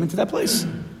his name into that place.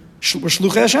 We're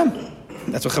Shluchei Hashem.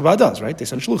 That's what Chabad does, right? They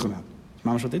send Shluchim out.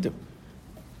 Mamash what they do.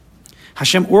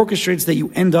 Hashem orchestrates that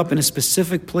you end up in a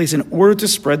specific place in order to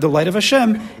spread the light of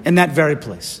Hashem in that very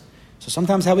place. So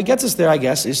sometimes how he gets us there, I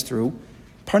guess, is through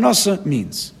parnassa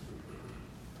means.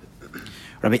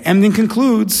 Rabbi Emden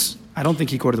concludes, I don't think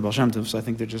he quoted the Baal Shem Tov, so I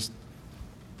think they're just...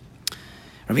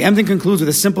 Rabbi Emden concludes with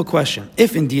a simple question.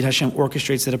 If indeed Hashem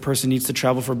orchestrates that a person needs to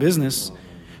travel for business,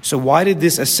 so why did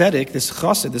this ascetic, this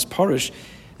chassid, this parish,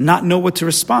 not know what to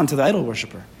respond to the idol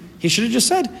worshiper? He should have just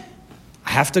said,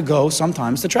 I have to go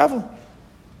sometimes to travel.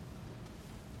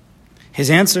 His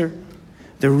answer,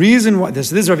 the reason why,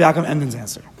 this is Rav Yaakov Emden's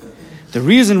answer. The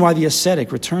reason why the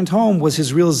ascetic returned home was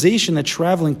his realization that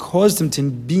traveling caused him to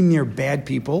be near bad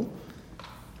people,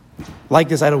 like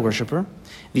this idol worshiper.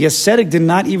 The ascetic did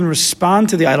not even respond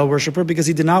to the idol worshiper because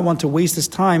he did not want to waste his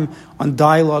time on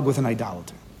dialogue with an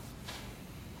idolater.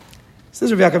 So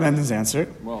this is Rav Yaakov Emden's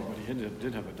answer. Well, but he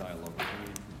did have a dialogue.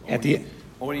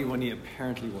 Only when he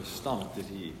apparently was stumped did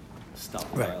he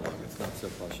stop the dialogue. It's not so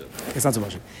pashut. It's not so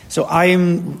pashut. So I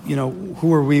am,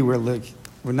 who are we? We're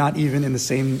not even in the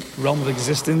same realm of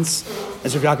existence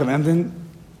as Rav Yaakov Emden,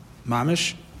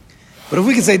 mamish. But if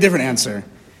we could say a different answer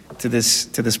to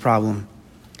this problem,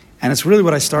 and it's really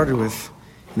what I started with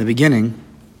in the beginning,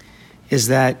 is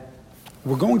that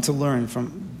we're going to learn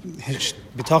from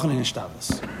Bitachon and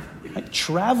Hishtadlus. Right?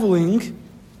 Traveling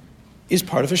is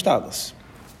part of Hishtadlus.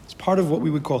 It's part of what we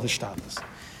would call Hishtadlus.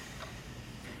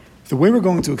 The way we're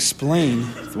going to explain,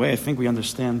 the way I think we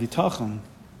understand Bitachon,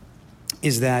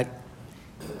 is that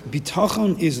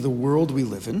Bitachon is the world we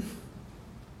live in,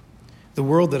 the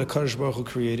world that HaKadosh Baruch Hu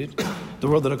created, the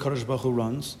world that HaKadosh Baruch Hu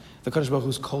runs. The HaKadosh Baruch Hu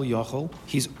is Kol Yachol.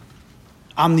 He's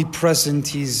omnipresent.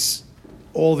 He's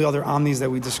all the other omnis that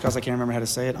we discussed. I can't remember how to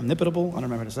say it. Omnipotable. I don't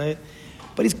remember how to say it.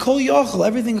 But he's Kol Yachol.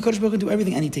 Everything, HaKadosh Baruch Hu can do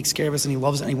everything. And he takes care of us, and he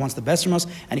loves us, and he wants the best from us,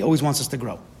 and he always wants us to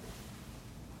grow.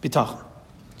 Bitachon.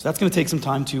 So that's going to take some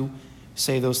time to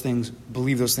say those things,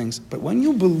 believe those things. But when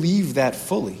you believe that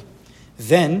fully,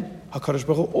 then HaKadosh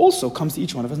Baruch Hu also comes to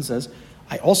each one of us and says,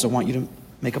 I also want you to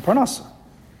make a parnassa.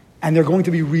 And there are going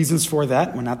to be reasons for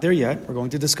that. We're not there yet. We're going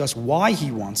to discuss why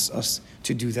he wants us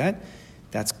to do that.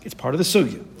 It's part of the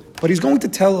sugya. But he's going to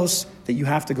tell us that you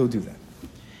have to go do that.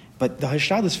 But the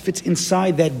Hishtadlus fits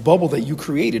inside that bubble that you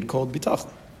created called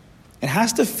Bitachon. It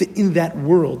has to fit in that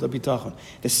world of Bitachon.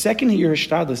 The second your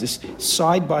Hishtadlus is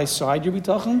side by side your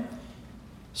Bitachon.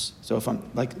 So if I'm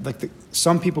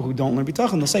some people who don't learn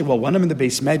Bitachon, they'll say, well, when I'm in the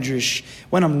base medrash,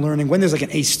 when I'm learning, when there's like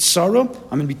an Eis Tzara,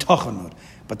 I'm in Bitachon mode.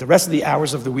 But the rest of the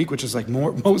hours of the week, which is like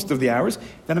most of the hours,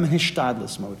 then I'm in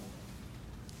Hishtadlus mode.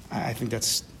 I think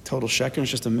that's total sheker.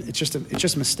 It's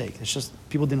just a mistake. It's just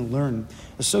people didn't learn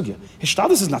the sugya.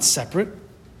 Hishtadlus is not separate.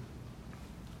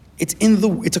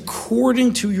 It's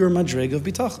according to your madrega of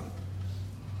Bitachon.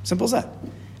 Simple as that.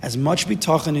 As much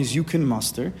Bitachon as you can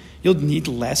muster, you'll need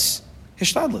less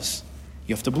Hishtadlus.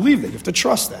 You have to believe that. You have to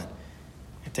trust that.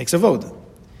 It takes avoda.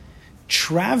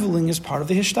 Traveling is part of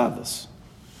the Hishtadlus.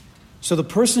 So the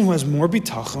person who has more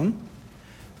Bitachon,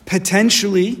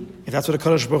 potentially, if that's what a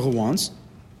HaKadosh Baruch Hu wants,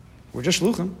 we're just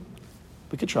shluchim.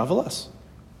 We could travel less.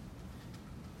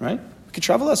 Right? We could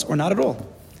travel less, or not at all.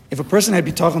 If a person had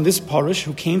Bitachon, this parish,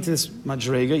 who came to this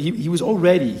madrega, he was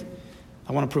already,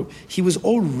 I want to prove, he was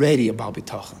already about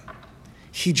Bitachon.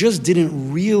 He just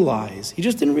didn't realize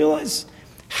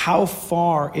how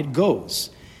far it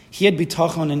goes. He had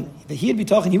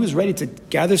Bitachon, he was ready to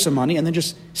gather some money and then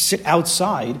just sit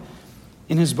outside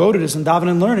in his bodidus and daven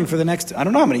and learning for the next, I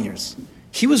don't know how many years.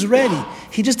 He was ready.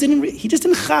 He just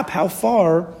didn't chap how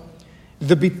far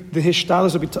the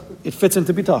Hishtadlus of Bitachon, it fits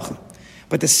into Bitachon.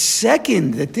 But the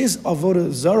second that this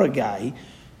Avodah Zarah guy,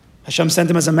 Hashem sent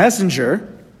him as a messenger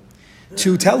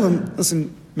to tell him,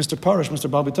 listen, Mr. Parish,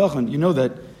 Mr. Baal Bitachon, you know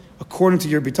that according to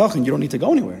your Bitachon, you don't need to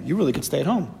go anywhere. You really could stay at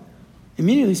home.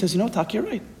 Immediately he says, Tak, you're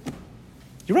right.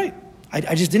 You're right.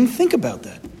 I just didn't think about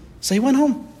that. So he went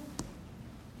home.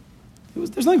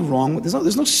 There's nothing wrong with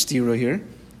there's no stira here.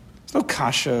 There's no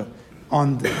kasha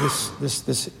on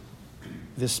this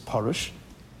parish.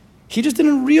 He just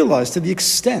didn't realize to the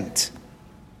extent.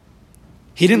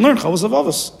 He didn't learn Chavos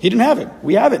Avavos. He didn't have it.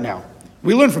 We have it now.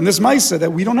 We learn from this Maisa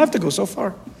that we don't have to go so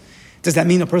far. Does that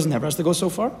mean a person never has to go so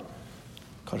far?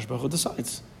 Kadosh Baruch Hu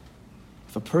decides.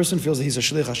 If a person feels that he's a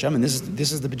Shliach Hashem and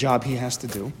this is the job he has to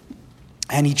do,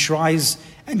 and he tries,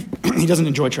 and he doesn't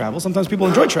enjoy travel. Sometimes people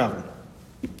enjoy travel.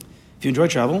 If you enjoy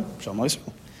travel, Shalom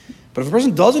Yisrael. But if a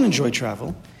person doesn't enjoy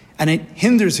travel, and it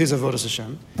hinders his avodas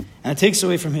Hashem, and it takes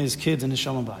away from his kids and his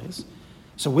Shalom Bayis,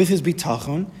 so with his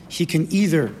Bitachon, he can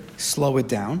either slow it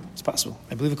down. It's possible.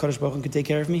 I believe the Kadosh Baruch Hu can take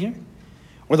care of me here.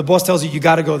 Or the boss tells you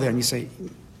got to go there, and you say,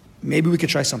 maybe we could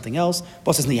try something else.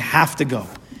 Boss says, no, you have to go.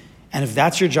 And if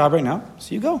that's your job right now,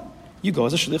 so you go. You go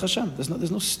as a Shlich Hashem. There's no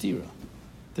stira.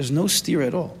 There's no stira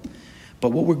at all. But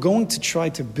what we're going to try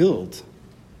to build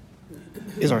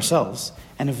is ourselves.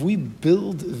 And if we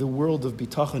build the world of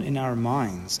Bitachon in our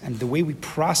minds, and the way we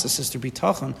process this through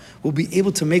Bitachon, we'll be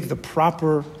able to make the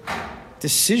proper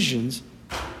decisions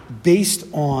based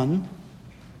on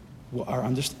our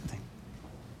understanding.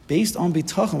 Based on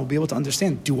Bitachon, we'll be able to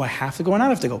understand, do I have to go or not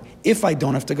have to go? If I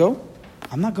don't have to go,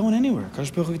 I'm not going anywhere.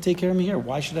 Kadosh Baruch Hu can take care of me here.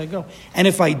 Why should I go? And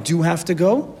if I do have to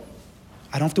go,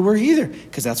 I don't have to worry either,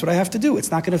 because that's what I have to do.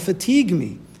 It's not going to fatigue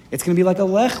me. It's going to be like a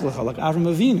lech lecha, like Avram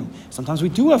Avinu. Sometimes we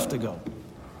do have to go.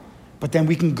 But then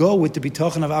we can go with the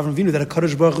bitachon of Avram Avinu that a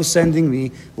Kadosh Baruch Hu is sending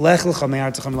me, lech lecha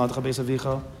me'artzecha miladecha beis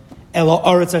avicha, ela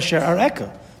aretz asher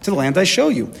areka, to the land I show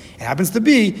you. It happens to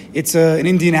be, it's in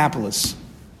Indianapolis.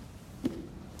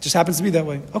 It just happens to be that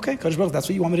way. Okay, Kadosh Baruch Hu, that's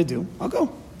what you want me to do. I'll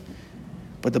go.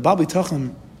 But the Baal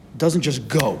Bitachon doesn't just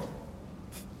go.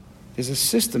 There's a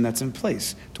system that's in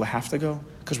place. Do I have to go?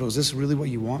 Kadosh Baruch Hu, is this really what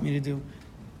you want me to do?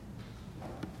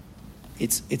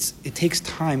 It takes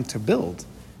time to build,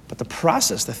 but the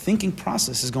process, the thinking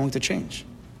process, is going to change.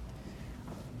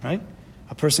 Right?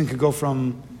 A person could go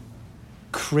from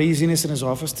craziness in his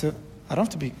office to I don't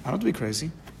have to be crazy.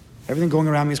 Everything going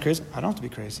around me is crazy. I don't have to be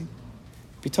crazy.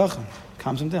 Bitachon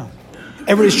calms him down.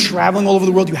 Everybody's traveling all over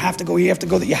the world. You have to go. You have to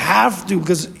go. You have to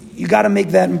because you got to make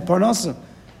that in parnassa.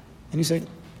 And you say,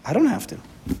 I don't have to.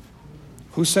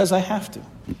 Who says I have to?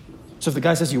 So if the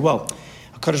guy says to you, well,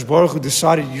 Kadosh Baruch Hu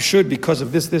decided you should because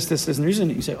of this, and reason.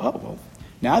 You say, oh, well,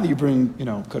 now that you bring,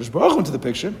 Kadosh Baruch Hu into the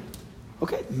picture,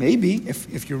 okay, maybe,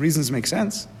 if your reasons make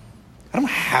sense. I don't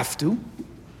have to.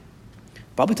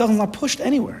 Baal Bitachon is not pushed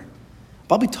anywhere.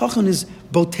 Baal Bitachon is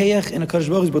boteach in a Kadosh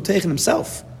Baruch Hu, is boteach in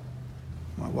himself.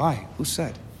 Why? Who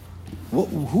said?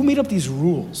 Who made up these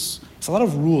rules? It's a lot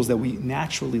of rules that we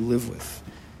naturally live with,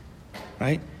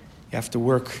 right? You have to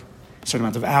work a certain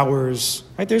amount of hours,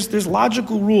 right? There's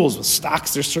logical rules with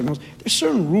stocks. There's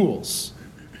certain rules.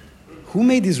 Who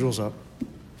made these rules up?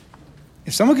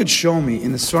 If someone could show me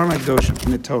in the Shaar HaBitachon,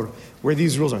 in the Torah, where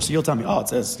these rules are, so you'll tell me, it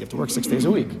says you have to work 6 days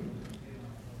a week.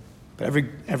 But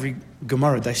every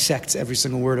Gemara dissects every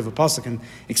single word of a pasuk and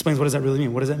explains what does that really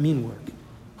mean. What does that mean, work?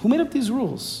 Who made up these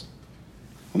rules?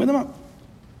 Who made them up?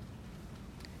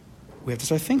 We have to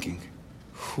start thinking.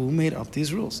 Who made up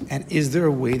these rules? And is there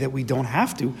a way that we don't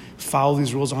have to follow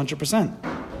these rules 100%?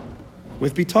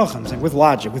 With bitachon, with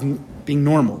logic, with being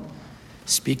normal.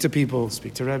 Speak to people,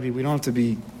 speak to Rebbe. We don't have to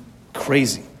be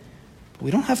crazy. But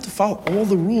we don't have to follow all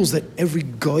the rules that every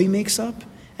guy makes up,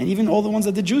 and even all the ones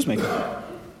that the Jews make up.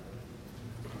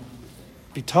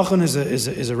 Bitachon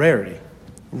is a rarity.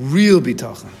 Real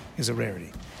bitachon is a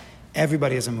rarity.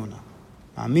 Everybody has emunah.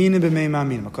 Ma'aminin b'mei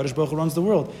ma'aminim. HaKadosh Baruch Hu runs the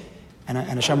world. And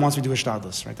Hashem wants me to do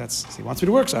hishtadlus, right? He wants me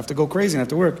to work, so I have to go crazy and I have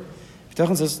to work.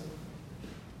 Bitachon says,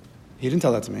 he didn't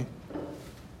tell that to me.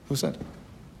 Who said?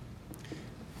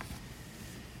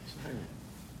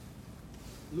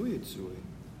 Louis Tzui,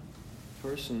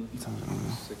 person, 6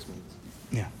 minutes.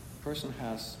 Yeah. Person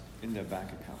has in their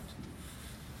bank account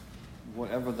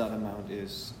whatever that amount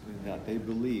is that they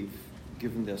believe,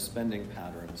 given their spending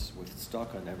patterns with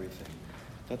stock and everything,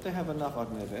 that they have enough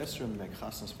Agnev Esrim, make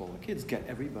chasnas for the kids, get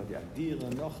everybody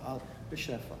Adira, Noch Al,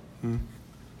 B'Shefa.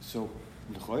 So,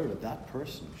 that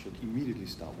person should immediately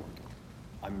start working.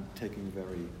 I'm taking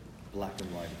very black and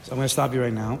white. So I'm going to stop you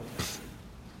right now.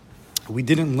 We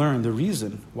didn't learn the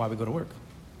reason why we go to work.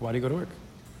 Why do you go to work?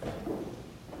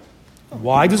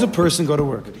 Why does a person go to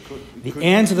work? The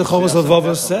answer to the Chovos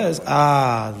Levavos says, the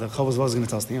Chovos Levavos is going to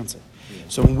tell us the answer. Yeah.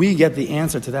 So when we get the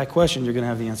answer to that question, you're going to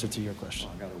have the answer to your question.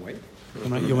 I got to wait. You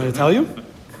want me to tell you?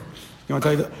 I'll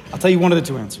tell you one of the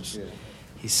two answers. Yeah.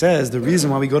 He says the reason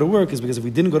why we go to work is because if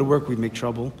we didn't go to work, we'd make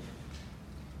trouble,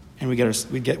 and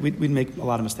we'd make a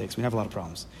lot of mistakes. We'd have a lot of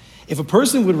problems. If a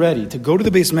person were ready to go to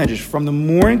the Beis Medrash from the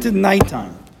morning to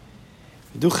nighttime,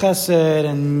 do chesed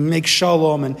and make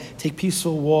shalom and take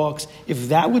peaceful walks, if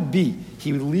that would be,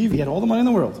 he would leave, he had all the money in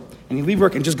the world, and he'd leave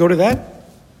work and just go to that,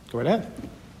 go right ahead.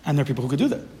 And there are people who could do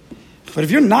that. But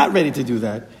if you're not ready to do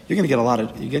that, you're going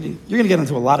to get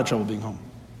into a lot of trouble being home.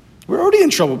 We're already in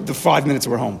trouble the 5 minutes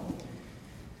we're home.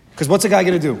 Because what's a guy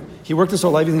going to do? He worked his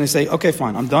whole life, he's going to say, okay,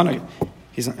 fine, I'm done.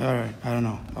 He's like, all right, I don't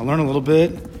know. I'll learn a little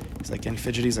bit. He's like getting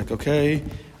fidgety. He's like, okay. All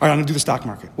right, I'm going to do the stock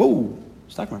market. Whoa,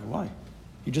 stock market, why?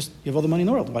 You have all the money in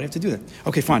the world. Why do you have to do that?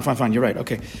 Okay, fine. You're right.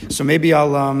 Okay, so maybe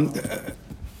I'll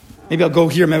go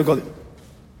here. Maybe I'll go there.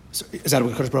 So is that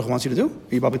what Kadosh Baruch Hu wants you to do?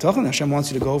 Are you Baal Bitachon? Hashem wants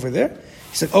you to go over there?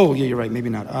 He said, oh, yeah, you're right. Maybe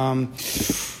not.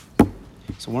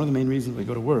 So one of the main reasons we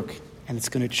go to work, and it's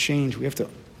going to change, we have to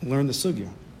learn the sugya.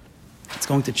 It's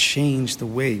going to change the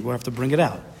way. We'll have to bring it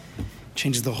out.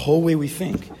 changes the whole way we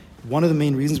think. One of the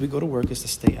main reasons we go to work is to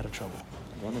stay out of trouble.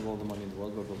 I don't have all the money in the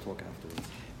world, but we'll talk afterwards.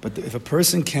 But if a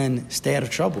person can stay out of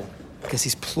trouble because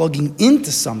he's plugging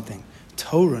into something,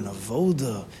 Torah and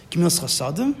Avoda, Gemilas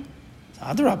Chasadim,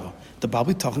 Adarabah, the Baal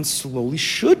Bitachon slowly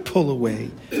should pull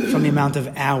away from the amount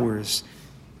of hours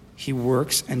he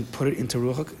works and put it into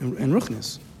Ruach and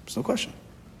Ruchnis. There's no question.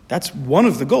 That's one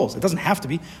of the goals. It doesn't have to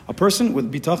be. A person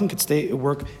with Bitachon could stay at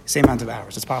work the same amount of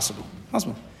hours. It's possible.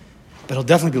 Possible. But he'll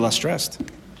definitely be less stressed.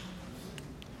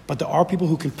 But there are people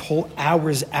who can pull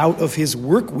hours out of his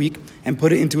work week and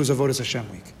put it into his Avodas Hashem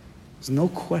week. There's no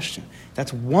question.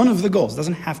 That's one of the goals. It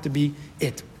doesn't have to be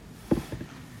it.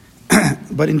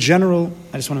 But in general,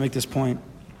 I just want to make this point.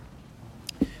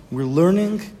 We're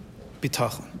learning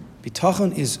Bitachon.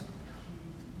 Bitachon is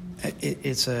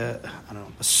it's a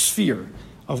sphere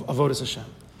of Avodas Hashem.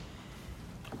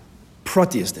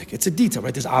 Proteistic. It's a detail,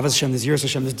 right? There's Avos Hashem, there's Yiras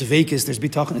Hashem, there's Dveikis, there's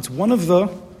Bitachon. It's one of the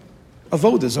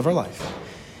Avodas of our life.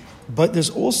 But there's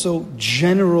also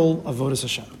general Avodas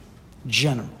Hashem.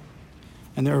 General.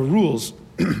 And there are rules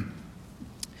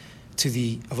to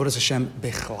the Avodas Hashem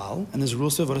Bechlal, and there's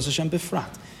rules to Avodas Hashem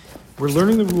Befrat. We're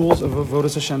learning the rules of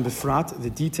Avodas Hashem Befrat,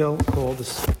 the detail called,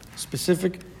 the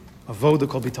specific Avodah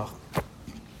called Bitachon.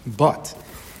 But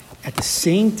at the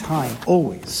same time,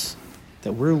 always,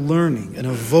 that we're learning an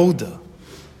Avodah,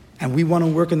 and we want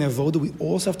to work in the Avodah, we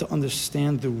also have to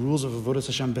understand the rules of Avodas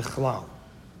Hashem Bechlal.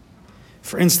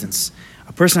 For instance,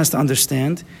 a person has to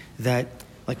understand that,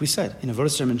 like we said, in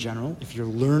Avodas Hashem in general, if you're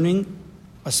learning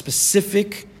a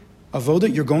specific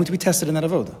Avodah, you're going to be tested in that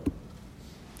Avodah.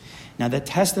 Now, that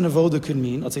test in Avodah could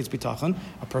mean, let's say it's Bitachon,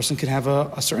 a person could have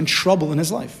a certain trouble in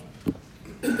his life.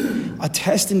 A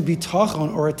test in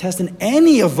Bitachon or a test in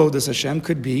any Avodas Hashem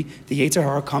could be the Yetzer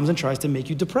Hara comes and tries to make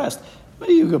you depressed. What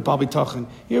are you, a Baal Bitachon?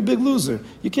 You're a big loser.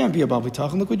 You can't be a Baal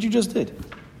Bitachon. Look what you just did.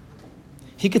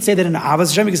 He could say that in Avos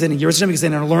Hashem, he could say that in Yiras Hashem, he could say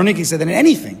that in learning, he could say that in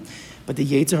anything. But the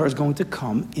Yetzer Hara is going to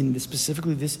come in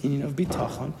specifically this inyan of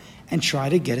Bitachon and try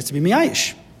to get it to be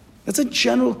Miyayish. That's a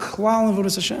general klal of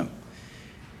Avodas Hashem.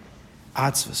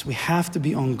 Atzvus, we have to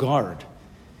be on guard.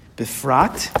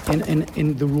 Befrat,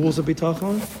 in the rules of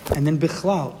Bitachon, and then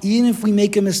Bichlal. Even if we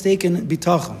make a mistake in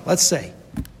Bitachon, let's say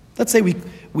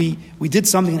we did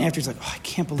something and after it's like, oh, I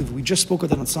can't believe it. We just spoke with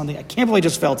that on Sunday. I can't believe I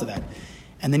just fell to that.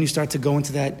 And then you start to go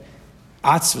into that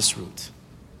Atzvus route.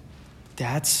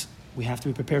 We have to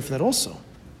be prepared for that also.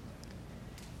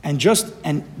 And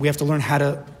we have to learn how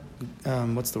to,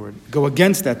 go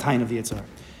against that time of the Yetzer Hara.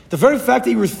 The very fact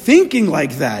that you were thinking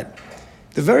like that,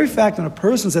 the very fact when a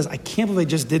person says, I can't believe I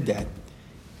just did that,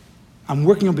 I'm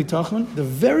working on Bitachon, the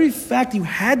very fact you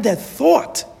had that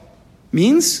thought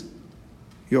means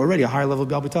you're already a higher level of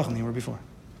Baal Bitachon than you were before.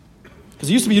 Because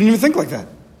it used to be you didn't even think like that.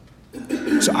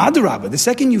 So Adarabah, the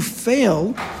second you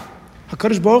fail,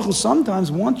 HaKadosh Baruch Hu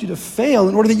sometimes wants you to fail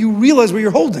in order that you realize where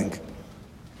you're holding.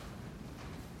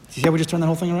 See how we just turned that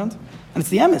whole thing around? And it's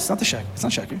the emes, not the sheker. It's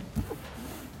not sheker.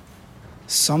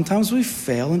 Sometimes we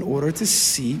fail in order to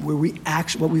see what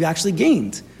we've actually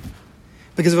gained.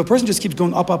 Because if a person just keeps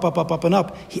going up, and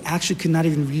up, he actually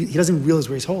he doesn't realize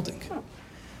where he's holding.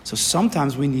 So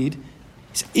sometimes we need,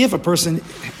 if a person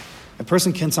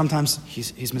can sometimes,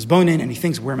 he's mizbonin and he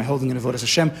thinks, where am I holding in Avodas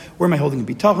Hashem? Where am I holding in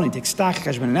Bitachon? He takes stach,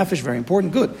 cheshbon nefesh, very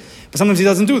important, good. But sometimes he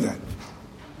doesn't do that.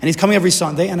 And he's coming every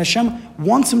Sunday, and Hashem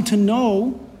wants him to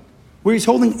know where he's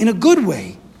holding in a good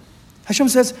way. Hashem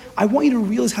says, I want you to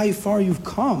realize how far you've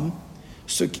come,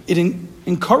 so it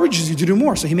encourages you to do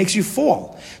more, so he makes you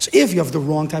fall. So if you have the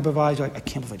wrong type of eyes, you're like, I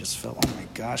can't believe I just fell. Oh my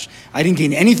gosh, I didn't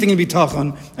gain anything in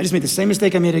Bitachon. I just made the same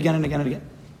mistake I made again and again and again.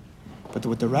 But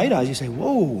with the right eyes, you say,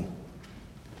 whoa,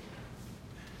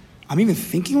 I'm even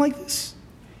thinking like this?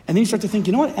 And then you start to think,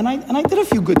 you know what, and I did a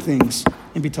few good things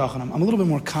in Bitachon. I'm a little bit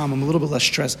more calm, I'm a little bit less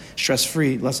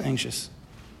stress-free, less anxious.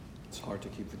 It's hard to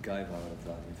keep the gaiva out of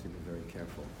that. You have to be very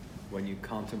careful. When you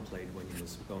contemplate, when you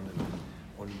respond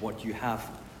on what you have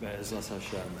as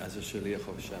Hashem, as a shaliach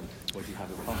of Hashem, what you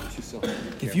have accomplished yourself.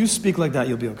 If you speak like that,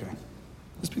 you'll be okay.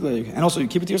 Speak like that. And also, you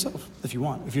keep it to yourself if you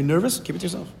want. If you're nervous, keep it to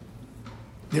yourself.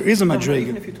 There is a madrig.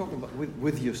 Even if you're talking about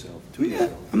with yourself, to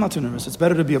yourself. I'm not too nervous. It's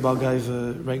better to be a Baal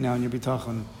Gaiva right now in your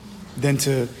Bitachon than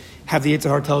to have the Yetzer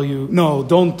Hara tell you, no,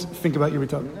 don't think about your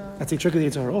Bitachon. No. That's a trick of the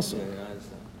Yetzer Hara also. Yeah, I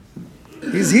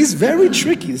understand. He's very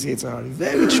tricky, this Yetzer Hara.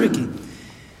 Very tricky.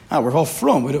 We're all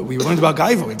from. We learned about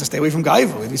Gaiva. We have to stay away from Gaiva.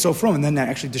 We have to be so from. And then that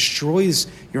actually destroys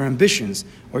your ambitions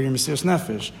or your Mesiras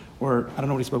Nefesh. Or, I don't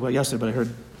know what he spoke about yesterday, but I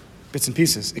heard bits and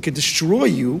pieces. It could destroy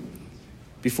you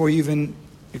before you even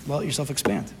let yourself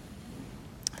expand.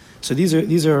 So these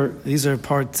are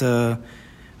part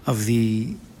of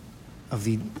the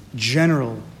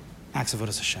general acts of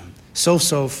avodas Hashem.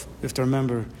 Sof, we have to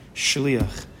remember,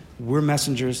 shliach. We're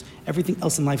messengers. Everything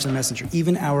else in life is a messenger.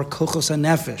 Even our kochos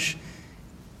hanefesh.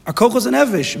 Our kochos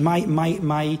hanefesh, my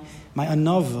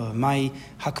anova, my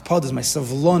hakpadas, my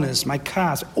savlonis, my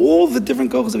kas, all the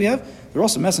different kochos that we have, they're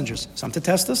also messengers. Some to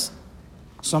test us,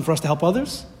 some for us to help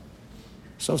others.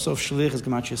 Sof shliach is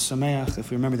gematria sameach. If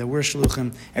we remember that we're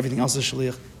shluchim, everything else is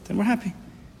shliach, then we're happy.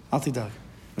 Al tidag.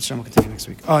 Let's try and we'll continue next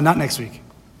week. Oh, not next week.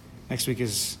 Next week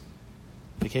is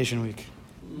vacation week.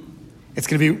 It's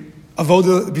going to be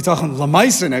Avoda Bitachon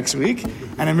Lamaisa next week,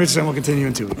 and Emerson will continue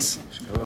in 2 weeks.